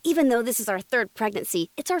Even though this is our third pregnancy,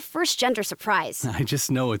 it's our first gender surprise. I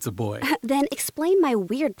just know it's a boy. Then explain my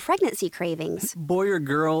weird pregnancy cravings. Boy or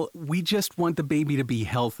girl, we just want the baby to be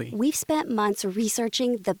healthy. We've spent months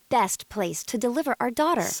researching the best place to deliver our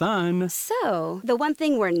daughter. Son. So, the one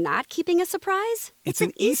thing we're not keeping a surprise? It's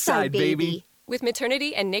an Eastside baby. With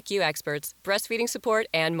maternity and NICU experts, breastfeeding support,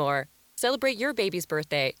 and more. Celebrate your baby's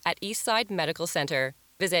birthday at Eastside Medical Center.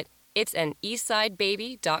 Visit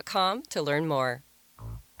it'saneastsidebaby.com to learn more.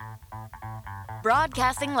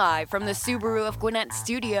 Broadcasting live from the Subaru of Gwinnett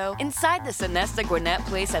studio inside the Sonesta Gwinnett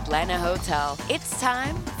Place Atlanta Hotel. It's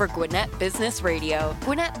time for Gwinnett Business Radio.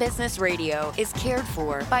 Gwinnett Business Radio is cared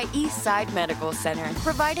for by Eastside Medical Center,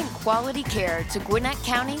 providing quality care to Gwinnett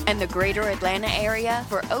County and the greater Atlanta area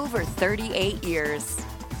for over 38 years.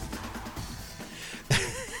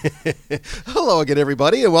 Hello again,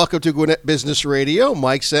 everybody, and welcome to Gwinnett Business Radio.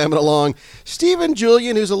 Mike Salmon along Stephen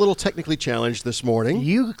Julian, who's a little technically challenged this morning.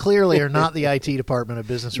 You clearly are not the IT department of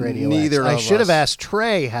Business Radio. Neither of us. I should have asked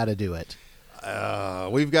Trey how to do it.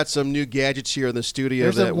 We've got some new gadgets here in the studio.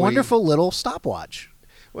 There's a wonderful little stopwatch.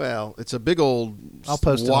 Well, it's a big old I'll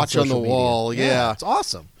post watch it on the wall. Media. Yeah, it's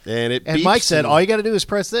awesome. And Mike said, all you got to do is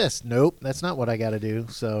press this. Nope, that's not what I got to do.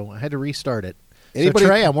 So I had to restart it. Anybody, so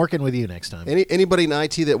Trey, I'm working with you next time. Anybody in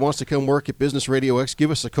IT that wants to come work at Business RadioX,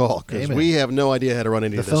 give us a call, because we have no idea how to run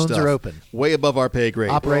any of this stuff. The phones are open. Way above our pay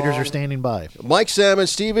grade. Operators are standing by. Mike Salmon,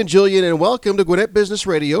 Stephen Julian, and welcome to Gwinnett Business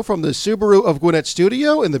Radio from the Subaru of Gwinnett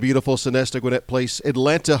studio in the beautiful Sonesta Gwinnett Place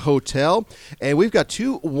Atlanta Hotel. And we've got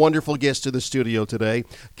two wonderful guests in the studio today.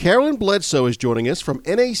 Carolyn Bledsoe is joining us from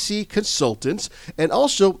NAC Consultants, and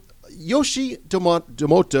also Yoshi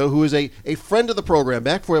Domoto, who is a friend of the program,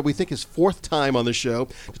 back for we think his fourth time on the show,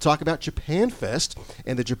 to talk about JapanFest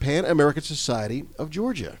and the Japan American Society of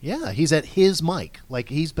Georgia. Yeah, he's at his mic. Like,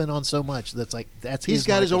 he's been on so much that's he's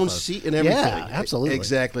got his own seat and everything. Yeah, absolutely.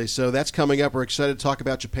 Exactly. So that's coming up. We're excited to talk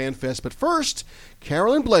about JapanFest. But first,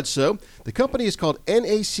 Carolyn Bledsoe. The company is called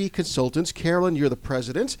NAC Consultants. Carolyn, you're the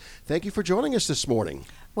president. Thank you for joining us this morning.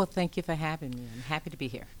 Well, thank you for having me. I'm happy to be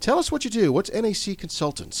here. Tell us what you do. What's NAC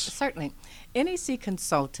Consultants? Certainly. NAC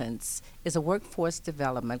Consultants is a workforce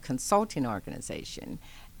development consulting organization,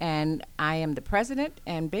 and I am the president,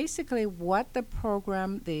 and basically what the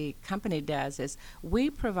company does is we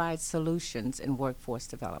provide solutions in workforce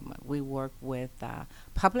development. We work with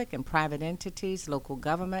public and private entities, local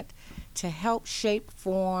government, to help shape,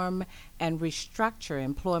 form, and restructure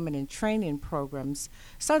employment and training programs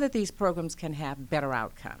so that these programs can have better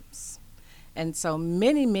outcomes. And so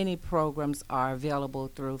many programs are available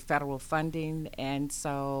through federal funding, and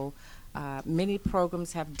so many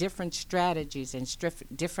programs have different strategies and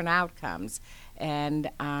different outcomes,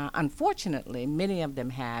 and unfortunately, many of them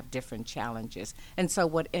have different challenges. And so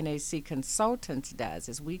what NAC Consultants does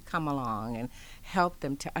is we come along and help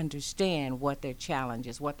them to understand what their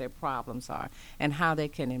challenges, what their problems are, and how they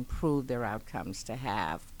can improve their outcomes to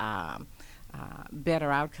have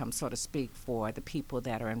better outcomes, so to speak, for the people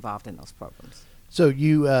that are involved in those programs. So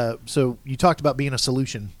you talked about being a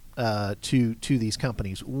solution to these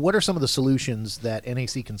companies. What are some of the solutions that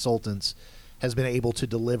NAC Consultants has been able to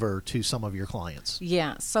deliver to some of your clients?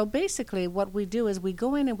 Yeah, so basically what we do is we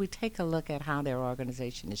go in and we take a look at how their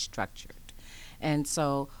organization is structured. And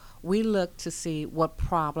so we look to see what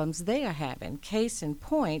problems they are having. Case in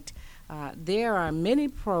point, there are many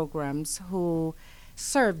programs who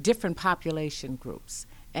serve different population groups.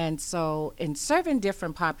 And so in serving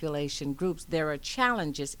different population groups, there are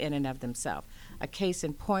challenges in and of themselves. A case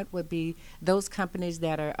in point would be those companies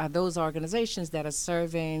that are those organizations that are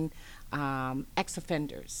serving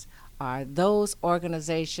ex-offenders, are those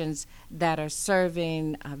organizations that are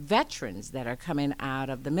serving veterans that are coming out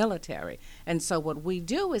of the military. And so what we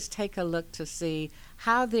do is take a look to see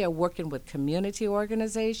how they're working with community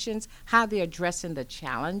organizations, how they're addressing the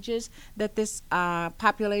challenges that this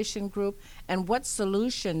population group, and what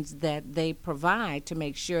solutions that they provide to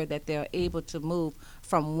make sure that they're able to move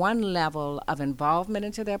from one level of involvement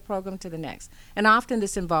into their program to the next. And often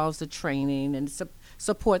this involves the training and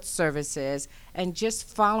support services and just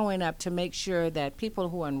following up to make sure that people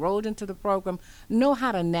who are enrolled into the program know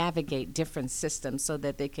how to navigate different systems so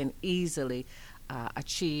that they can easily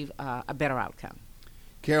achieve a better outcome.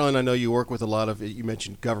 Carolyn, I know you work with a lot of, you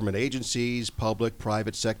mentioned government agencies, public,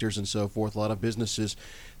 private sectors, and so forth, a lot of businesses.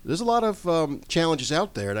 There's a lot of challenges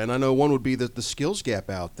out there, and I know one would be the skills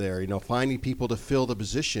gap out there, finding people to fill the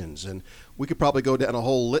positions. And we could probably go down a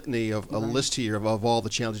whole litany of a list here of all the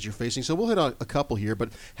challenges you're facing. So we'll hit on a couple here,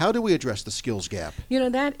 but how do we address the skills gap?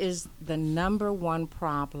 That is the number one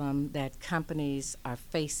problem that companies are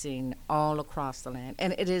facing all across the land.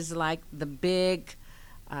 And it is like the big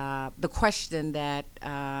the question that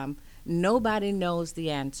nobody knows the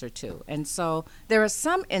answer to. And so there are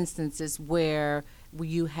some instances where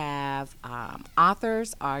you have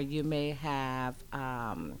authors, or you may have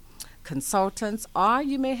consultants, or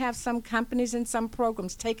you may have some companies and some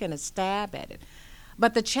programs taking a stab at it.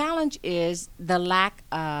 But the challenge is the lack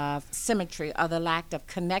of symmetry or the lack of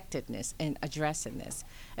connectedness in addressing this.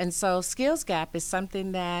 And so skills gap is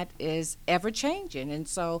something that is ever changing. And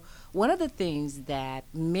so one of the things that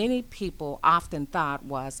many people often thought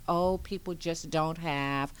was, oh, people just don't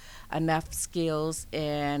have enough skills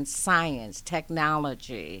in science,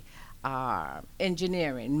 technology,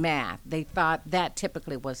 engineering, math. They thought that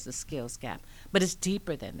typically was the skills gap. But it's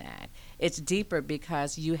deeper than that. It's deeper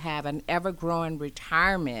because you have an ever-growing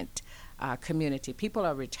retirement community. People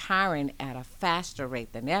are retiring at a faster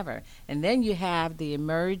rate than ever. And then you have the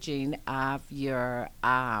emerging of your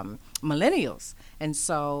millennials. And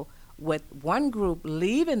so with one group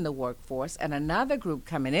leaving the workforce and another group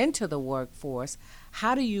coming into the workforce,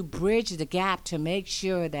 how do you bridge the gap to make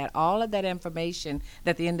sure that all of that information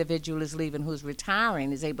that the individual is leaving who's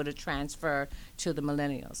retiring is able to transfer to the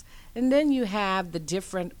millennials? And then you have the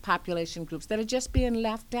different population groups that are just being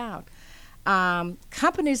left out.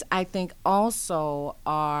 Companies, I think, also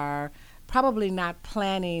are probably not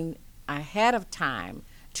planning ahead of time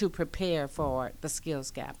to prepare for the skills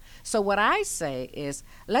gap. So what I say is,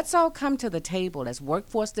 let's all come to the table as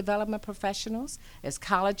workforce development professionals, as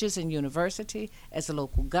colleges and university, as a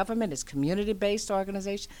local government, as community-based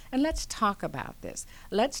organization, and let's talk about this.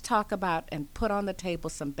 Let's talk about and put on the table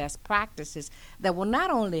some best practices that will not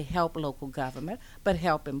only help local government, but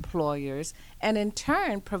help employers, and in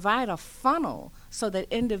turn provide a funnel so that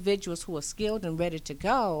individuals who are skilled and ready to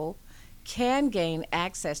go can gain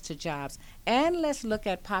access to jobs. And let's look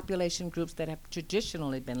at population groups that have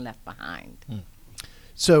traditionally been left behind.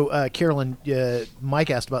 So, Carolyn,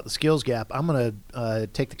 Mike asked about the skills gap. I'm going to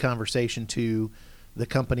take the conversation to the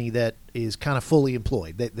company that is kind of fully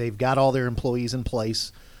employed. They've got all their employees in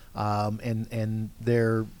place, and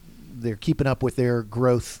they're keeping up with their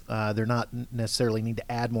growth. They're not necessarily need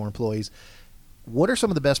to add more employees. What are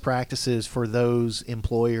some of the best practices for those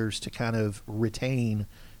employers to kind of retain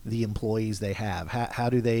the employees they have? How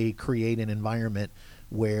do they create an environment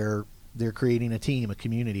where they're creating a team, a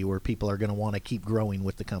community where people are going to want to keep growing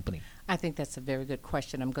with the company? I think that's a very good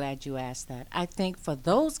question. I'm glad you asked that. I think for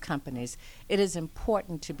those companies, it is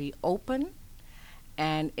important to be open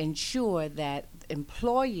and ensure that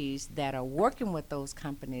employees that are working with those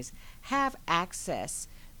companies have access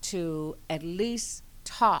to at least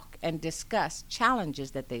talk and discuss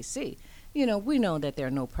challenges that they see. You know, we know that there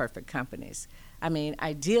are no perfect companies. I mean,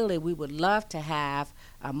 ideally, we would love to have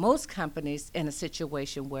most companies in a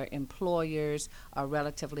situation where employers are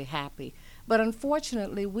relatively happy. But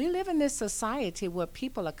unfortunately, we live in this society where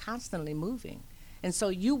people are constantly moving. And so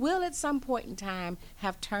you will at some point in time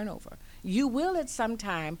have turnover. You will at some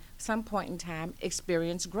point in time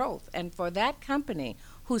experience growth. And for that company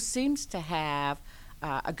who seems to have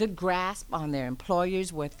a good grasp on their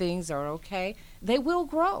employers where things are okay, they will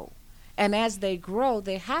grow. And as they grow,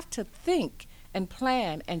 they have to think and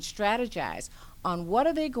plan and strategize on what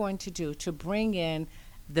are they going to do to bring in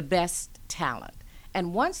the best talent.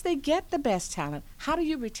 And once they get the best talent, how do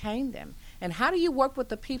you retain them? And how do you work with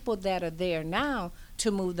the people that are there now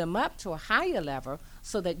to move them up to a higher level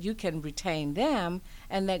so that you can retain them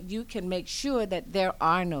and that you can make sure that there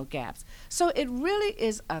are no gaps? So it really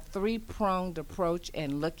is a three-pronged approach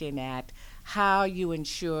in looking at how you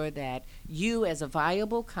ensure that you as a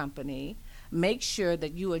viable company make sure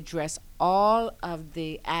that you address all of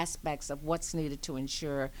the aspects of what's needed to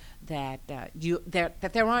ensure that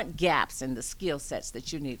that there aren't gaps in the skill sets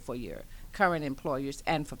that you need for your current employers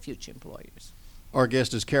and for future employers. Our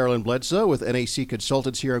guest is Carolyn Bledsoe with NAC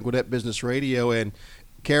Consultants here on Gwinnett Business Radio. And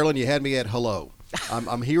Carolyn, you had me at hello.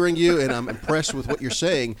 I'm hearing you, and I'm impressed with what you're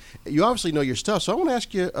saying. You obviously know your stuff, so I want to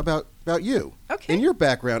ask you about you and your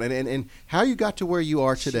background and how you got to where you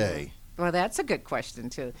are today. Sure. Well, that's a good question,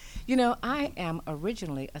 too. You know, I am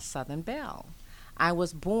originally a Southern Belle. I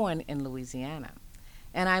was born in Louisiana,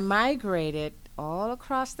 and I migrated all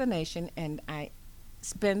across the nation, and I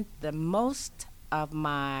spent the most of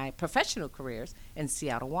my professional careers in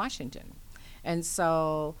Seattle, Washington. And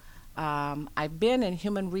so I've been in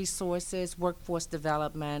human resources, workforce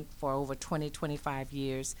development for over 25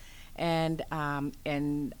 years. And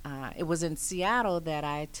it was in Seattle that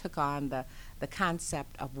I took on the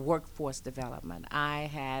concept of workforce development. I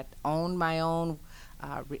had owned my own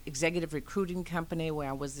executive recruiting company where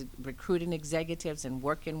I was recruiting executives and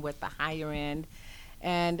working with the higher end.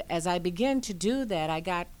 And as I began to do that, I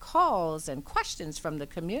got calls and questions from the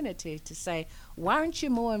community to say, why aren't you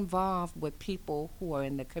more involved with people who are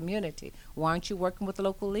in the community? Why aren't you working with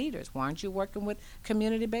local leaders? Why aren't you working with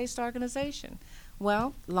community-based organization?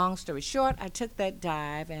 Well, long story short, I took that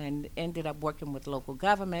dive and ended up working with local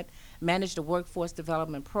government, managed a workforce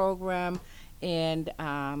development program, and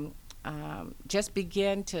just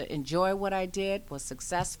began to enjoy what I did, was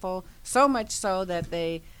successful, so much so that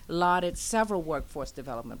they lauded several workforce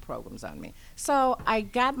development programs on me. So I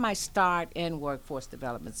got my start in workforce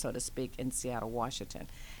development, so to speak, in Seattle, Washington.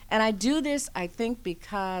 And I do this, I think,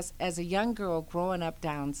 because as a young girl growing up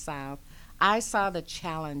down south, I saw the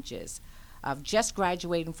challenges of just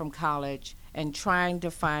graduating from college and trying to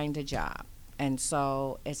find a job. And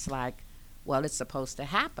so it's like, well, it's supposed to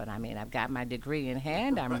happen. I mean, I've got my degree in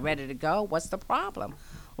hand. I'm ready to go. What's the problem?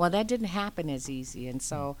 Well, that didn't happen as easy. And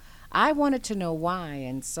so I wanted to know why.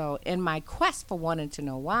 And so in my quest for wanting to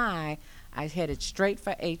know why, I headed straight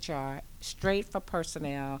for HR, straight for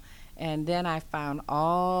personnel, and then I found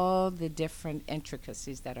all the different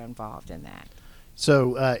intricacies that are involved in that.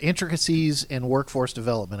 So intricacies and workforce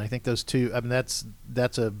development, I think those two, I mean,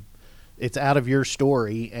 it's out of your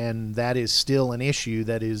story, and that is still an issue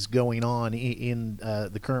that is going on in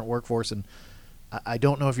the current workforce. And I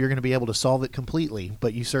don't know if you're going to be able to solve it completely,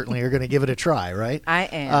 but you certainly are going to give it a try, right? I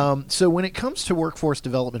am. So when it comes to workforce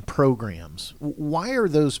development programs, why are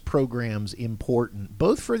those programs important,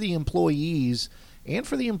 both for the employees and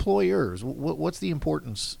for the employers? What's the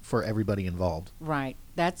importance for everybody involved? Right.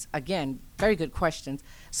 That's, again, very good questions.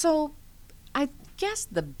 So I guess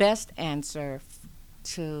the best answer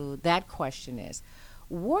to that question is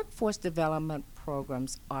workforce development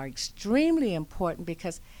programs are extremely important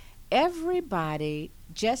because everybody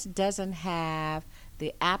just doesn't have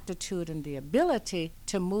the aptitude and the ability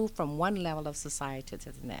to move from one level of society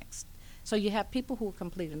to the next. So you have people who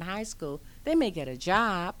complete in high school, they may get a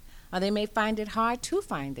job, or they may find it hard to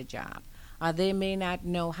find a job. They may not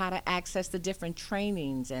know how to access the different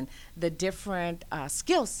trainings and the different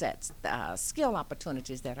skill sets, skill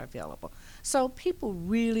opportunities that are available. So people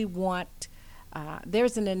really want,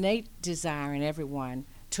 there's an innate desire in everyone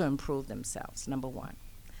to improve themselves, number one.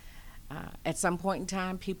 At some point in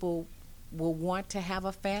time, people will want to have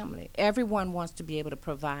a family. Everyone wants to be able to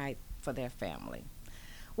provide for their family.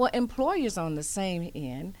 Well, employers on the same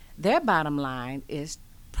end, their bottom line is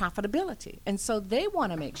profitability. And so they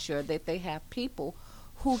want to make sure that they have people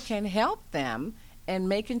who can help them in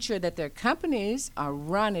making sure that their companies are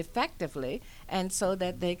run effectively and so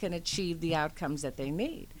that they can achieve the outcomes that they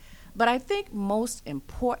need. But I think most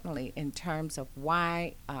importantly in terms of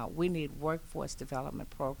why we need workforce development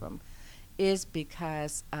program is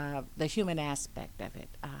because of the human aspect of it.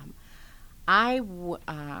 I will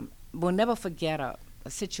never forget a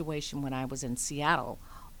situation when I was in Seattle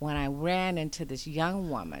when I ran into this young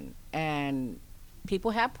woman, and people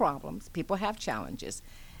have problems, people have challenges,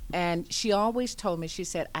 and she always told me, she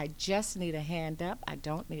said, I just need a hand up, I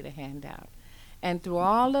don't need a handout. And through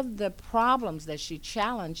all of the problems that she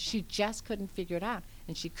challenged, she just couldn't figure it out.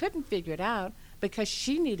 And she couldn't figure it out because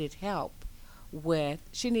she needed help with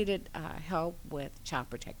Child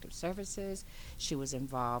Protective Services. She was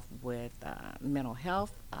involved with mental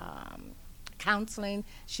health counseling.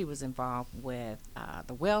 She was involved with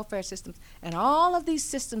the welfare systems, and all of these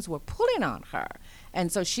systems were pulling on her.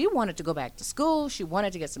 And so she wanted to go back to school. She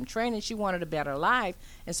wanted to get some training. She wanted a better life.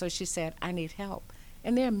 And so she said, I need help.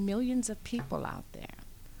 And there are millions of people out there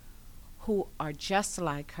who are just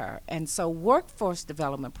like her. And so workforce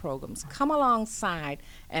development programs come alongside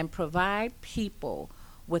and provide people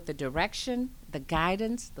with the direction, the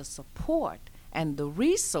guidance, the support, and the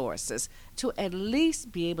resources to at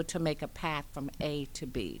least be able to make a path from A to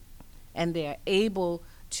B. And they're able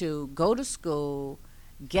to go to school,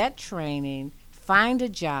 get training, find a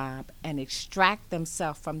job, and extract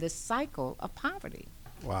themselves from this cycle of poverty.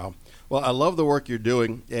 Wow. Well, I love the work you're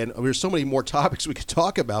doing, and there's so many more topics we could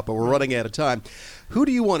talk about, but we're running out of time. Who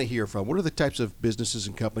do you want to hear from? What are the types of businesses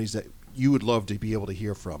and companies that you would love to be able to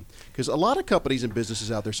hear from? Because a lot of companies and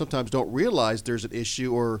businesses out there sometimes don't realize there's an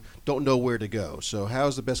issue or don't know where to go. So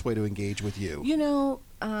how's the best way to engage with you? You know,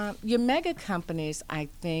 your mega companies, I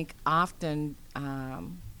think, often,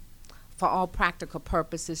 for all practical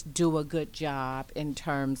purposes, do a good job in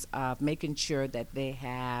terms of making sure that they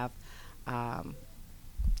have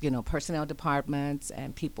personnel departments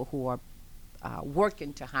and people who are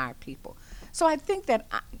working to hire people. So I think that,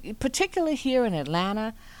 particularly here in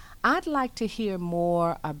Atlanta, I'd like to hear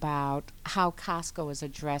more about how Costco is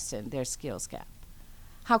addressing their skills gap,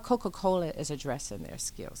 how Coca-Cola is addressing their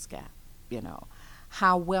skills gap,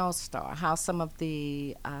 how Wellstar, how some of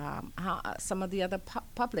the other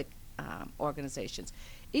public organizations,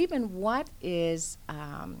 even what is.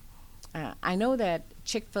 I know that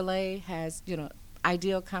Chick-fil-A has,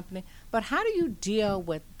 ideal company, but how do you deal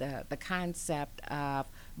with the concept of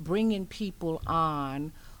bringing people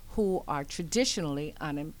on who are traditionally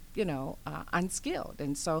unskilled?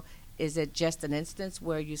 And so is it just an instance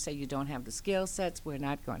where you say you don't have the skill sets, we're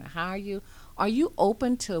not going to hire you? Are you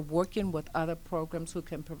open to working with other programs who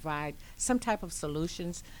can provide some type of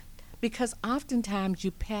solutions? Because oftentimes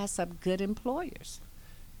you pass up good employers.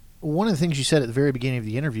 One of the things you said at the very beginning of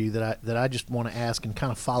the interview that I just want to ask and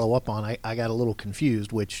kind of follow up on, I got a little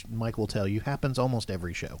confused, which Mike will tell you happens almost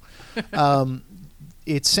every show.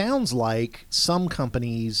 It sounds like some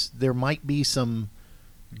companies, there might be some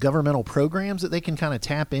governmental programs that they can kind of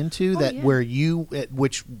tap into where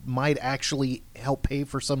which might actually help pay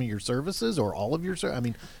for some of your services or all of your services. I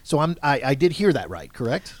mean, so I did hear that right,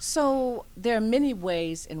 correct? So there are many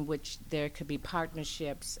ways in which there could be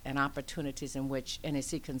partnerships and opportunities in which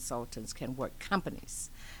NAC consultants can work companies.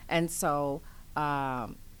 And so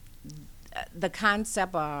the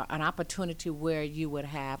concept or an opportunity where you would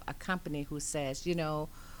have a company who says,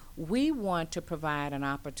 we want to provide an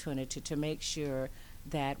opportunity to make sure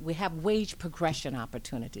that we have wage progression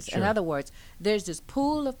opportunities. Sure. In other words, there's this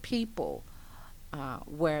pool of people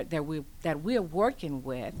that we're working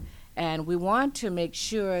with, and we want to make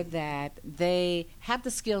sure that they have the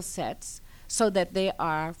skill sets so that they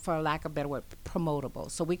are, for lack of a better word, promotable,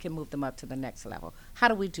 so we can move them up to the next level. How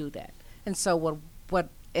do we do that? And so what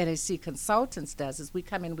NAC Consultants does is we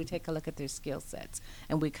come in and we take a look at their skill sets,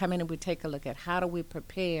 and we come in and we take a look at how do we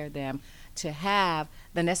prepare them to have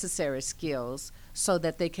the necessary skills so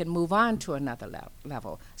that they can move on to another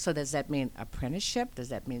level. So does that mean apprenticeship? Does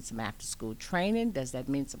that mean some after-school training? Does that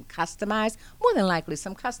mean some customized? More than likely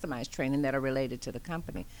some customized training that are related to the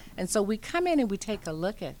company. And so we come in and we take a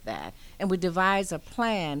look at that, and we devise a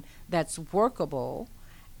plan that's workable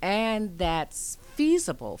and that's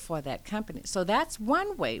feasible for that company. So that's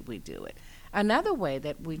one way we do it. Another way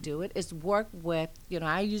that we do it is work with,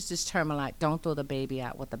 I use this term a lot, don't throw the baby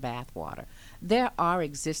out with the bathwater. There are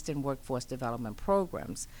existing workforce development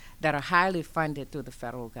programs that are highly funded through the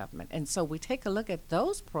federal government. And so we take a look at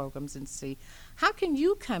those programs and see how can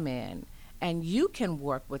you come in and you can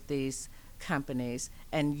work with these companies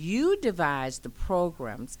and you devise the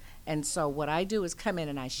programs. And so what I do is come in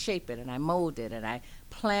and I shape it and I mold it and I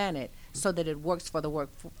plan it so that it works for the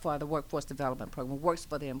workforce development program, works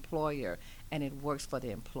for the employer, and it works for the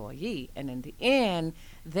employee. And in the end,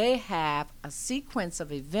 they have a sequence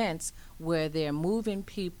of events where they're moving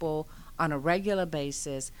people on a regular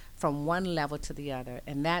basis from one level to the other,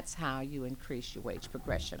 and that's how you increase your wage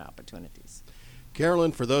progression opportunities.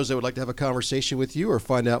 Carolyn, for those that would like to have a conversation with you or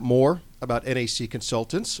find out more about NAC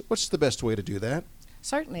Consultants, what's the best way to do that?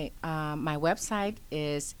 Certainly. My website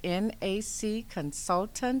is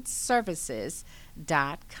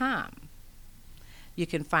nacconsultantservices.com. You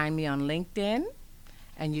can find me on LinkedIn,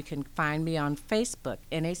 and you can find me on Facebook,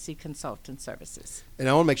 NAC Consultant Services. And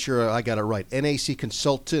I want to make sure I got it right. NAC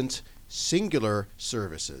Consultant Singular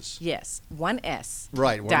Services. Yes, one S.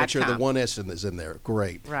 Right. I want to make sure the one S is in there.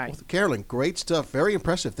 Great. Right. Well, Carolyn, great stuff. Very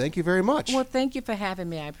impressive. Thank you very much. Well, thank you for having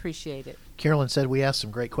me. I appreciate it. Carolyn said we asked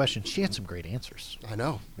some great questions. She had some great answers. I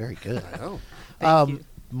know. Very good. I know. Thank you.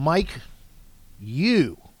 Mike,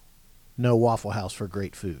 you know Waffle House for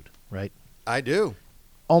great food, right? I do.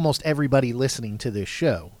 Almost everybody listening to this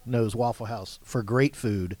show knows Waffle House for great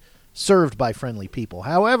food served by friendly people.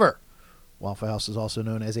 However, Waffle House is also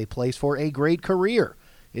known as a place for a great career.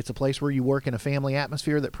 It's a place where you work in a family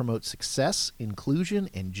atmosphere that promotes success, inclusion,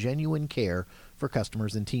 and genuine care for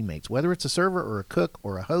customers and teammates. Whether it's a server or a cook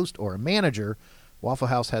or a host or a manager, Waffle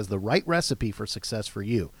House has the right recipe for success for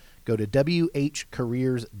you. Go to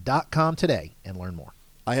whcareers.com today and learn more.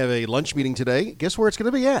 I have a lunch meeting today. Guess where it's going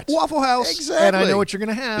to be at? Waffle House. Exactly. And I know what you're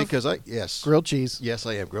going to have. Because yes. Grilled cheese. Yes,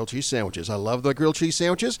 I am. Grilled cheese sandwiches. I love the grilled cheese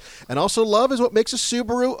sandwiches. And also love is what makes a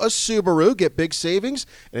Subaru. Get big savings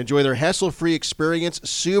and enjoy their hassle-free experience.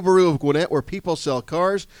 Subaru of Gwinnett, where people sell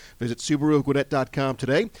cars. Visit SubaruofGwinnett.com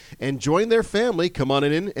today and join their family. Come on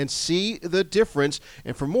in and see the difference.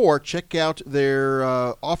 And for more, check out their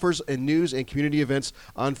offers and news and community events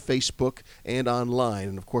on Facebook and online.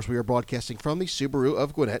 And, of course, we are broadcasting from the Subaru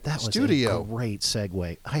of Gwinnett that studio. Was a great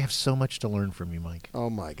segue. I have so much to learn from you, Mike. Oh,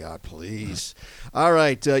 my God, please. All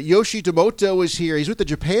right. Yoshi Domoto is here. He's with the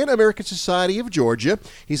Japan American Society of Georgia.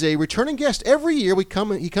 He's a returning guest. Every year he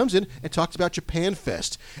comes in and talks about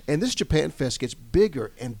JapanFest. And this JapanFest gets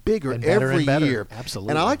bigger and bigger and every better. year.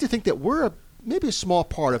 Absolutely. And I like to think that we're maybe a small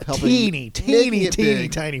part of helping. Teeny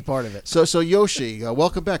big. tiny part of it. So Yoshi,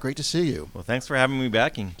 welcome back. Great to see you. Well, thanks for having me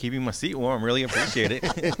back and keeping my seat warm. Really appreciate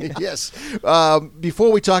it. Yes.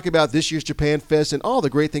 Before we talk about this year's Japan Fest and all the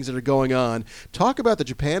great things that are going on, talk about the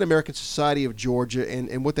Japan American Society of Georgia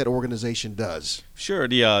and what that organization does. Sure.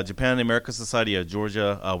 The Japan American Society of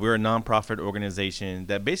Georgia, we're a nonprofit organization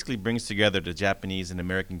that basically brings together the Japanese and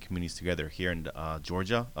American communities together here in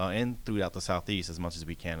Georgia and throughout the Southeast as much as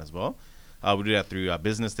we can as well. We do that through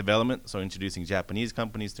business development, so introducing Japanese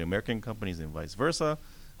companies to American companies and vice versa.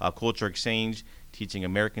 Culture exchange, teaching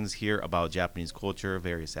Americans here about Japanese culture,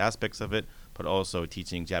 various aspects of it, but also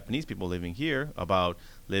teaching Japanese people living here about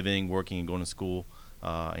living, working, and going to school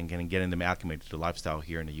and getting them acclimated to the lifestyle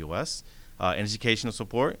here in the U.S. Educational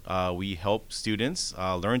support, we help students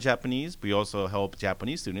learn Japanese. We also help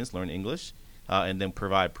Japanese students learn English and then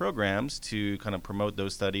provide programs to kind of promote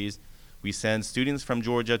those studies. We send students from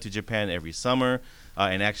Georgia to Japan every summer,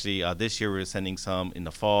 and actually this year we're sending some in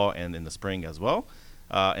the fall and in the spring as well.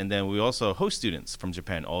 And then we also host students from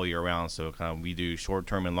Japan all year round, so kind of we do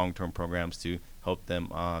short-term and long-term programs to help them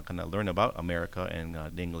kind of learn about America and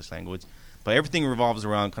the English language. But everything revolves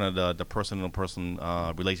around kind of the person-to-person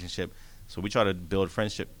relationship. So we try to build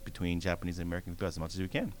friendship between Japanese and American people as much as we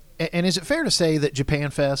can. And is it fair to say that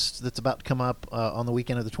JapanFest that's about to come up on the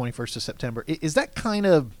weekend of the 21st of September, is that kind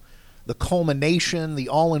of the culmination, the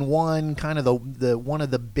all-in-one, kind of the one of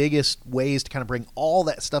the biggest ways to kind of bring all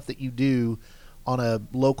that stuff that you do on a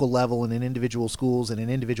local level and in individual schools and in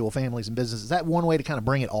individual families and businesses? Is that one way to kind of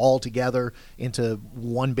bring it all together into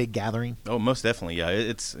one big gathering? Oh, most definitely, yeah.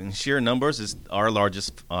 It's in sheer numbers, it's our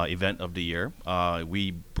largest event of the year. We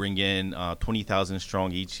bring in 20,000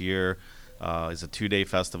 strong each year. It's a 2-day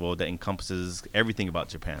festival that encompasses everything about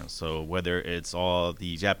Japan. So whether it's all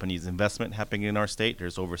the Japanese investment happening in our state,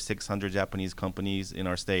 there's over 600 Japanese companies in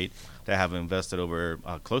our state that have invested over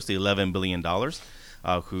close to $11 billion,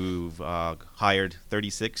 who've hired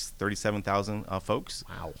 37,000 folks.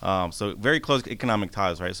 Wow. So very close economic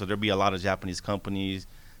ties, right? So there'll be a lot of Japanese companies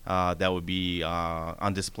that would be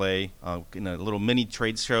on display in a little mini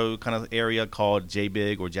trade show kind of area called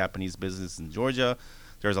JBIG, or Japanese Business in Georgia.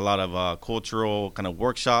 There's a lot of cultural kind of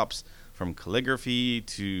workshops, from calligraphy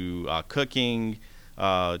to cooking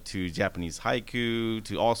to Japanese haiku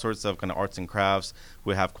to all sorts of kind of arts and crafts.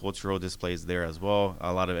 We have cultural displays there as well.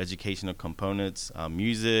 A lot of educational components,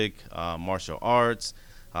 music, martial arts,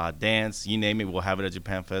 dance, you name it, we'll have it at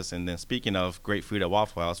JapanFest. And then speaking of great food at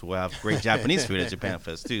Waffle House, we'll have great Japanese food at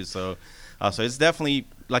JapanFest too. So it's definitely,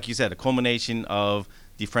 like you said, a culmination of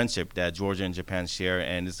the friendship that Georgia and Japan share,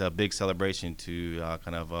 and it's a big celebration to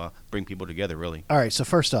kind of bring people together, really. All right, so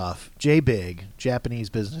first off, J-Big,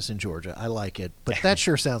 Japanese Business in Georgia. I like it, but that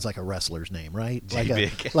sure sounds like a wrestler's name, right?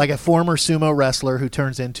 J-Big. Like a former sumo wrestler who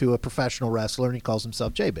turns into a professional wrestler, and he calls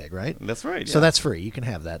himself J-Big, right? That's right, So yeah. that's free. You can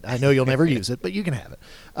have that. I know you'll never use it, but you can have it.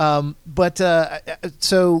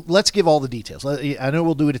 So let's give all the details. I know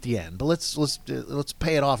we'll do it at the end, but let's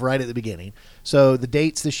pay it off right at the beginning. So the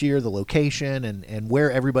dates this year, the location, and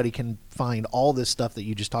where everybody can find all this stuff that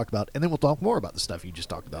you just talked about, and then we'll talk more about the stuff you just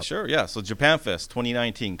talked about. Sure, yeah. So JapanFest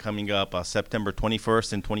 2019 coming up September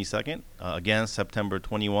 21st and 22nd. Again, September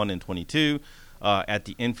 21 and 22 at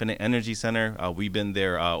the Infinite Energy Center. We've been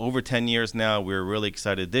there over 10 years now. We're really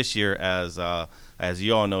excited this year as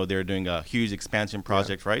you all know, they're doing a huge expansion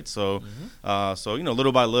project, right? So, so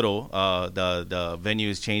little by little, the venue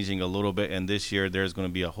is changing a little bit, and this year there's going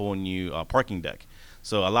to be a whole new parking deck.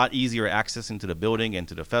 So a lot easier access into the building and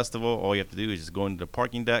to the festival. All you have to do is just go into the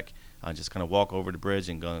parking deck, just kind of walk over the bridge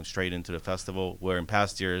and go straight into the festival, where in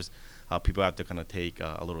past years, people have to kind of take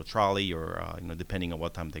a little trolley or, depending on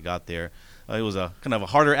what time they got there. It was a kind of a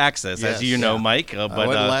harder access, as you know, Mike. But I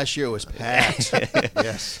went last year, it was packed.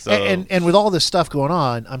 Yes. So, and with all this stuff going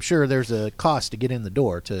on, I'm sure there's a cost to get in the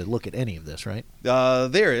door to look at any of this, right?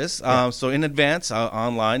 There is. Yeah. So in advance,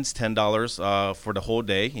 online, it's $10 for the whole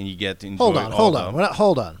day, and you get to enjoy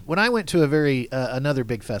Hold on. When I went to another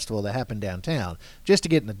big festival that happened downtown, just to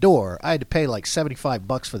get in the door, I had to pay like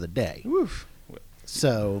 $75 for the day. Oof.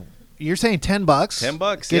 So you're saying $10?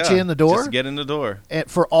 $10, get you in the door. Just to get in the door, and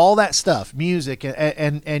for all that stuff, music,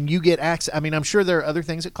 and you get access. I mean, I'm sure there are other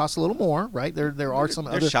things that cost a little more, right? There are some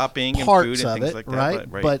other shopping parts and food and of things it, like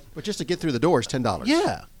that, right? But just to get through the door is $10.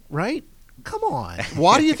 Yeah, right. Come on.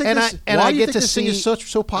 Why do you think I get to see this is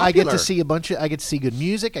so popular? I get to see I get to see good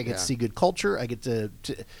music. I get to see good culture. I get to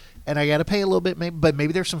and I got to pay a little bit, but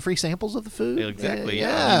maybe there's some free samples of the food. Exactly.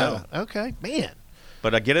 Yeah. Okay, man.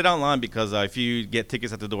 But get it online, because if you get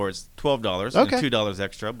tickets at the door, it's $12 and $2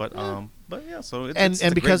 extra. But yeah, so it's and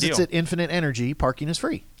a because great it's deal. at Infinite Energy, parking is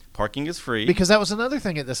free. Parking is free. Because that was another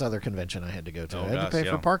thing at this other convention I had to go to. Oh, I had gosh, to pay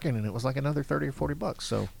yeah. for parking, and it was like another $30 or $40.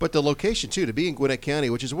 So, But the location, too, to be in Gwinnett County,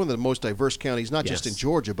 which is one of the most diverse counties, not just in Yes.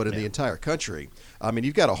 Georgia, but in the entire country. I mean,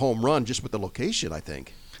 you've got a home run just with the location, I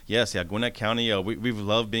think. Yes, yeah, Gwinnett County. We've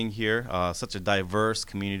loved being here. Such a diverse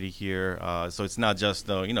community here. So it's not just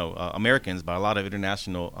Americans, but a lot of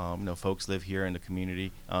international folks live here in the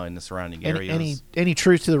community in the surrounding areas. any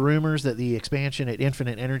truth to the rumors that the expansion at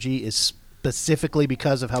Infinite Energy is specifically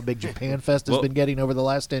because of how big JapanFest has been getting over the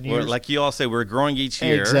last 10 years? Well, like you all say, we're growing each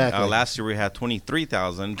year. Exactly. Last year we had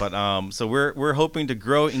 23,000, but so we're hoping to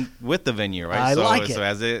grow with the venue, right? I like it. So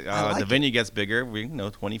as the venue gets bigger, we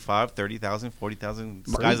 25, 30,000, 40,000.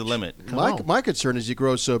 Sky's the limit. My concern is you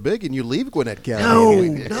grow so big and you leave Gwinnett County. No.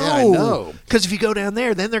 Yeah, I know. Because if you go down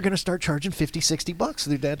there, then they're going to start charging $50, $60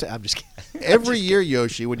 through downtown. I'm just kidding. Every year,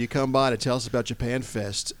 Yoshi, when you come by to tell us about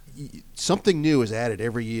JapanFest, something new is added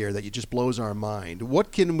every year that just blows our mind.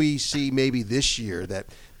 What can we see maybe this year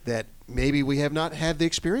that maybe we have not had the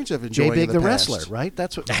experience of enjoying J-Big in the wrestler, past? right?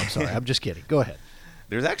 That's what. No, I'm sorry. I'm just kidding. Go ahead.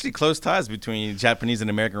 There's actually close ties between Japanese and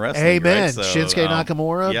American wrestling. Amen. Right? So, Shinsuke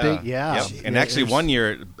Nakamura. Yeah. Big, yeah. Yep. And actually, one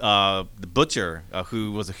year, the Butcher,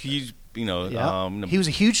 who was a huge, he was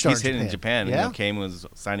a huge star. He's hitting in Japan. Yeah. And came and was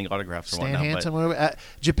signing autographs or Stan whatnot. Hansen, whatever.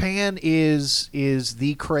 Japan is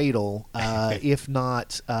the cradle, if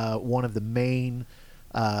not one of the main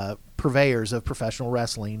purveyors of professional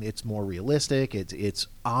wrestling. It's more realistic. It's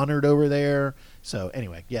honored over there. So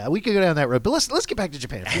anyway, yeah, we could go down that road. But let's get back to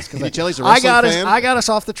Japan. Can you tell he's a wrestling fan? I got us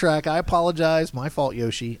off the track. I apologize. My fault,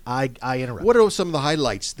 Yoshi. I interrupted. What are some of the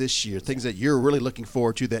highlights this year? Things that you're really looking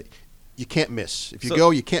forward to that you can't miss. If you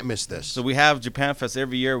go, you can't miss this. So we have JapanFest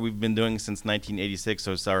every year. We've been doing it since 1986,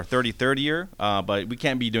 so it's our 33rd year. But we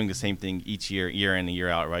can't be doing the same thing each year in and year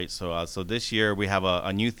out, right? So this year we have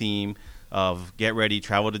a new theme of Get Ready,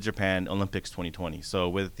 Travel to Japan, Olympics 2020. So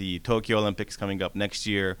with the Tokyo Olympics coming up next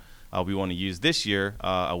year, we want to use this year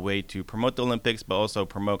a way to promote the Olympics, but also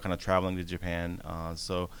promote kind of traveling to Japan.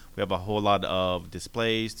 So we have a whole lot of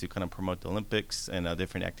displays to kind of promote the Olympics and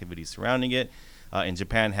different activities surrounding it. And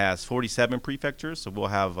Japan has 47 prefectures, so we'll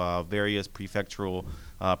have various prefectural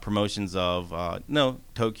promotions of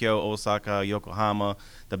Tokyo, Osaka, Yokohama.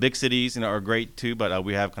 The big cities are great too, but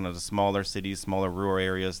we have kind of the smaller cities, smaller rural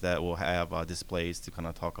areas that will have displays to kind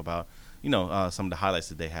of talk about some of the highlights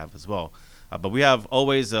that they have as well. But we have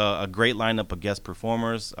always a great lineup of guest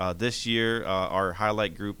performers. This year, our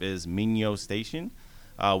highlight group is Minyo Station,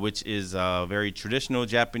 which is a very traditional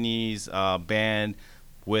Japanese band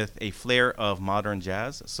with a flair of modern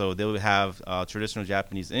jazz. So they will have traditional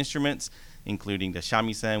Japanese instruments, including the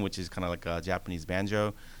shamisen, which is kind of like a Japanese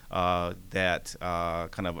banjo, that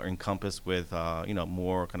kind of encompassed with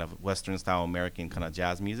more kind of Western style American kind of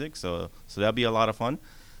jazz music. So that'll be a lot of fun.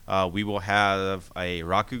 We will have a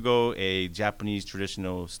rakugo, a Japanese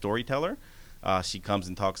traditional storyteller. She comes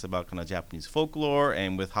and talks about kind of Japanese folklore,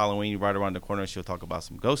 and with Halloween right around the corner, she'll talk about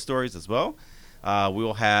some ghost stories as well. We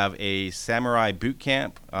will have a samurai boot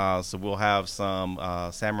camp. So we'll have some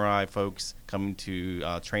samurai folks coming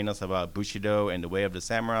to train us about Bushido and the way of the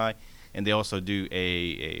samurai. And they also do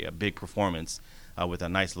a big performance with a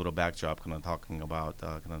nice little backdrop kind of talking about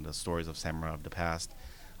kind of the stories of samurai of the past.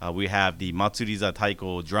 We have the Matsuriza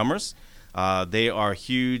Taiko drummers. They are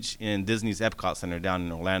huge in Disney's Epcot Center down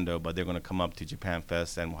in Orlando, but they're going to come up to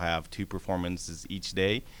JapanFest and we'll have 2 performances each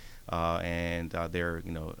day. And they're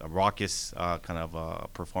a raucous kind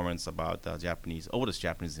of performance about the oldest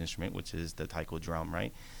Japanese instrument, which is the taiko drum,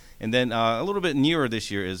 right? And then a little bit newer this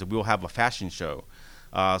year is we'll have a fashion show.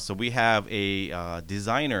 So we have a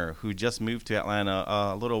designer who just moved to Atlanta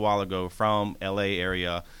a little while ago from LA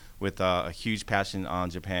area with a huge passion on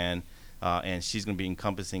Japan. And she's going to be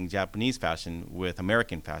encompassing Japanese fashion with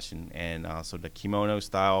American fashion. And so the kimono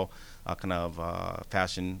style kind of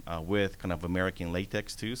fashion with kind of American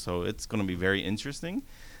latex too. So it's going to be very interesting.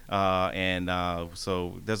 So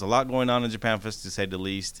there's a lot going on in JapanFest, to say the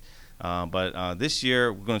least. But this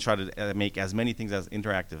year we're going to try to make as many things as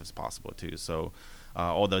interactive as possible too. So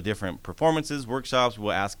all the different performances, workshops,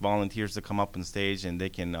 we'll ask volunteers to come up on stage and they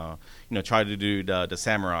can try to do the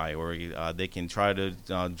samurai, or they can try to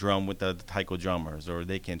drum with the taiko drummers, or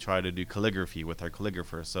they can try to do calligraphy with our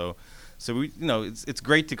calligraphers. So we it's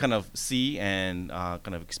great to kind of see and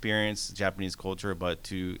kind of experience Japanese culture, but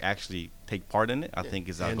to actually take part in it, I think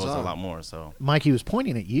goes a lot more. So Mike, he was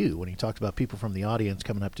pointing at you when he talked about people from the audience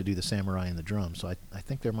coming up to do the samurai and the drum. So I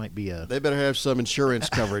think there might be a. They better have some insurance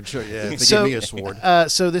coverage. If they give me a sword.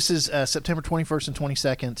 So this is September 21st and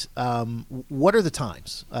 22nd. What are the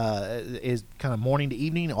times? Is kind of morning to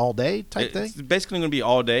evening, all day type thing? It's basically going to be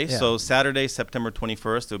all day. Yeah. So Saturday, September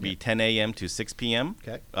 21st, it'll be 10 a.m. to 6 p.m.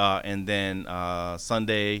 Okay. And then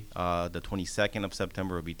Sunday, the 22nd of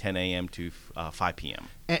September, will be 10 a.m. to 5 p.m.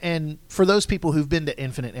 And for those people who've been to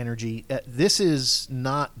Infinite Energy, this is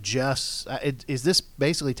not just is this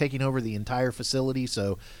basically taking over the entire facility?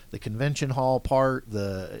 So the convention hall part,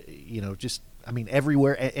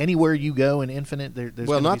 everywhere, anywhere you go in Infinite, there's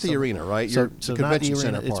not the arena, right? So the convention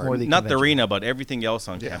center part. It's more the not the arena, but everything else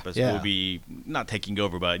on campus will be not taking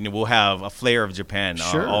over, but we'll have a flair of Japan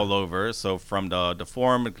all over. So from the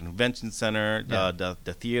forum, the convention center,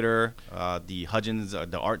 the theater, the Hudgens,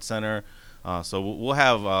 the art center. So we'll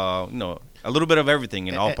have a little bit of everything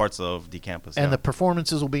in all parts of the campus. And the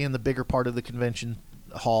performances will be in the bigger part of the convention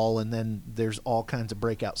hall, and then there's all kinds of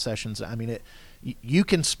breakout sessions. I mean, you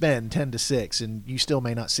can spend 10 to 6 and you still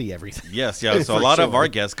may not see everything. Yes, yeah. So a lot of our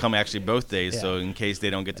guests come actually both days. So in case they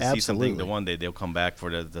don't get to see something the one day, they'll come back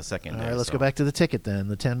for the second day. All right, let's go back to the ticket then.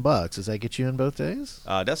 The $10. Does that get you in both days?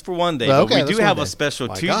 That's for one day. Well, but we do have a special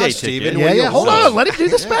 2-day ticket. Yeah. Hold on. Let him do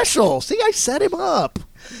the special. See, I set him up.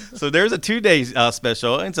 So there's a 2-day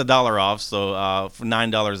special. It's $1 off. So for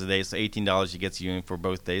 $9 a day, so $18 gets you in for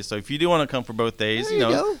both days. So if you do want to come for both days,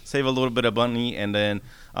 save a little bit of money. And then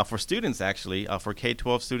for students, actually, for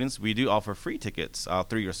K-12 students, we do offer free tickets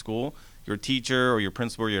through your school. Your teacher or your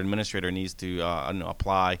principal or your administrator needs to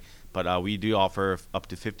apply. But we do offer up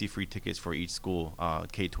to 50 free tickets for each school,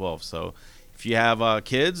 K-12. So if you have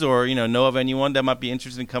kids or know of anyone that might be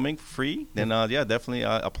interested in coming for free, then definitely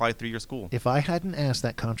apply through your school. If I hadn't asked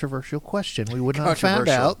that controversial question, we would not have found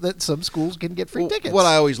out that some schools can get free tickets. What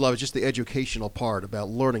I always love is just the educational part about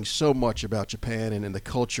learning so much about Japan and the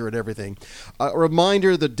culture and everything. A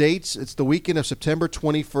reminder, the dates, it's the weekend of September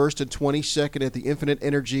 21st and 22nd at the Infinite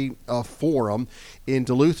Energy Forum in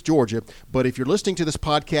Duluth, Georgia. But if you're listening to this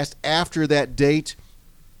podcast after that date,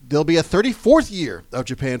 there'll be a 34th year of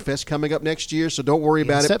JapanFest coming up next year, so don't worry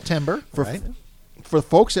about it. September, right? For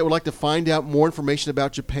folks that would like to find out more information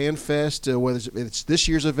about JapanFest, whether it's this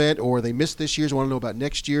year's event or they missed this year's, want to know about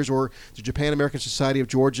next year's, or the Japan American Society of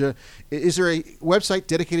Georgia, is there a website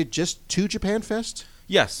dedicated just to JapanFest?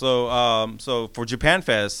 Yes. So for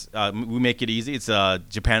JapanFest, we make it easy. It's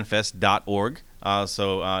japanfest.org.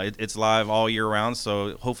 It's live all year round.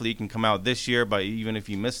 So hopefully you can come out this year. But even if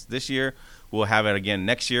you missed this year, we'll have it again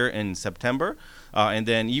next year in September. And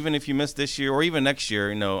then even if you missed this year or even next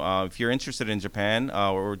year, if you're interested in Japan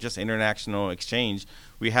or just international exchange,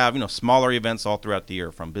 we have, smaller events all throughout the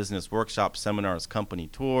year, from business workshops, seminars, company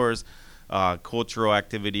tours, cultural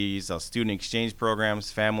activities, student exchange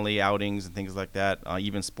programs, family outings, and things like that.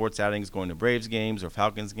 Even sports outings, going to Braves games or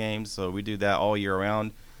Falcons games. So we do that all year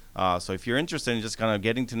round. So if you're interested in just kind of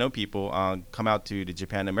getting to know people, come out to the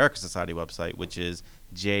Japan American Society website, which is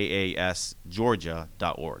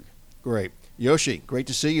jasgeorgia.org. Great. Yoshi, great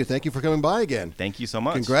to see you. Thank you for coming by again. Thank you so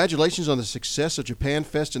much. Congratulations on the success of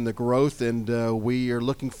JapanFest and the growth, and we are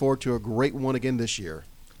looking forward to a great one again this year.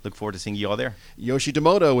 Look forward to seeing you all there. Yoshi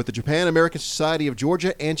Domoto with the Japan American Society of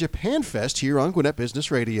Georgia and JapanFest here on Gwinnett Business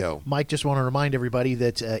Radio. Mike, just want to remind everybody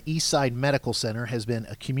that Eastside Medical Center has been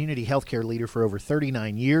a community healthcare leader for over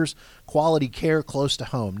 39 years. Quality care close to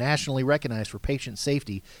home. Nationally recognized for patient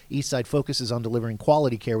safety, Eastside focuses on delivering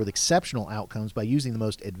quality care with exceptional outcomes by using the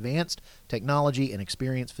most advanced technology and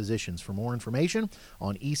experienced physicians. For more information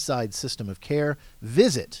on Eastside's system of care,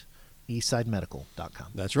 visit eastsidemedical.com.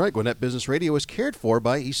 That's right. Gwinnett Business Radio is cared for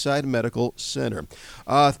by Eastside Medical Center.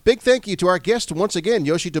 Big thank you to our guest once again,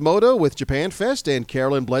 Yoshi Domoto with JapanFest and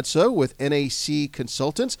Carolyn Bledsoe with NAC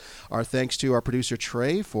Consultants. Our thanks to our producer,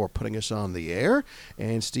 Trey, for putting us on the air.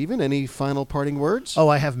 And, Stephen, any final parting words? Oh,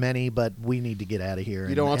 I have many, but we need to get out of here.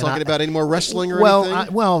 You don't want to talk about any more wrestling or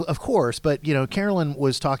anything? Well, of course, but, Carolyn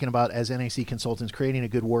was talking about, as NAC Consultants, creating a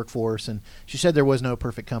good workforce, and she said there was no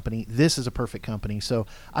perfect company. This is a perfect company, so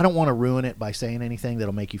I don't want to ruin it by saying anything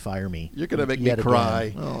that'll make you fire me. You're going to make me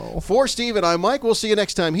cry. For Stephen, I'm Mike. We'll see you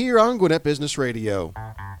next time here on Gwinnett Business Radio.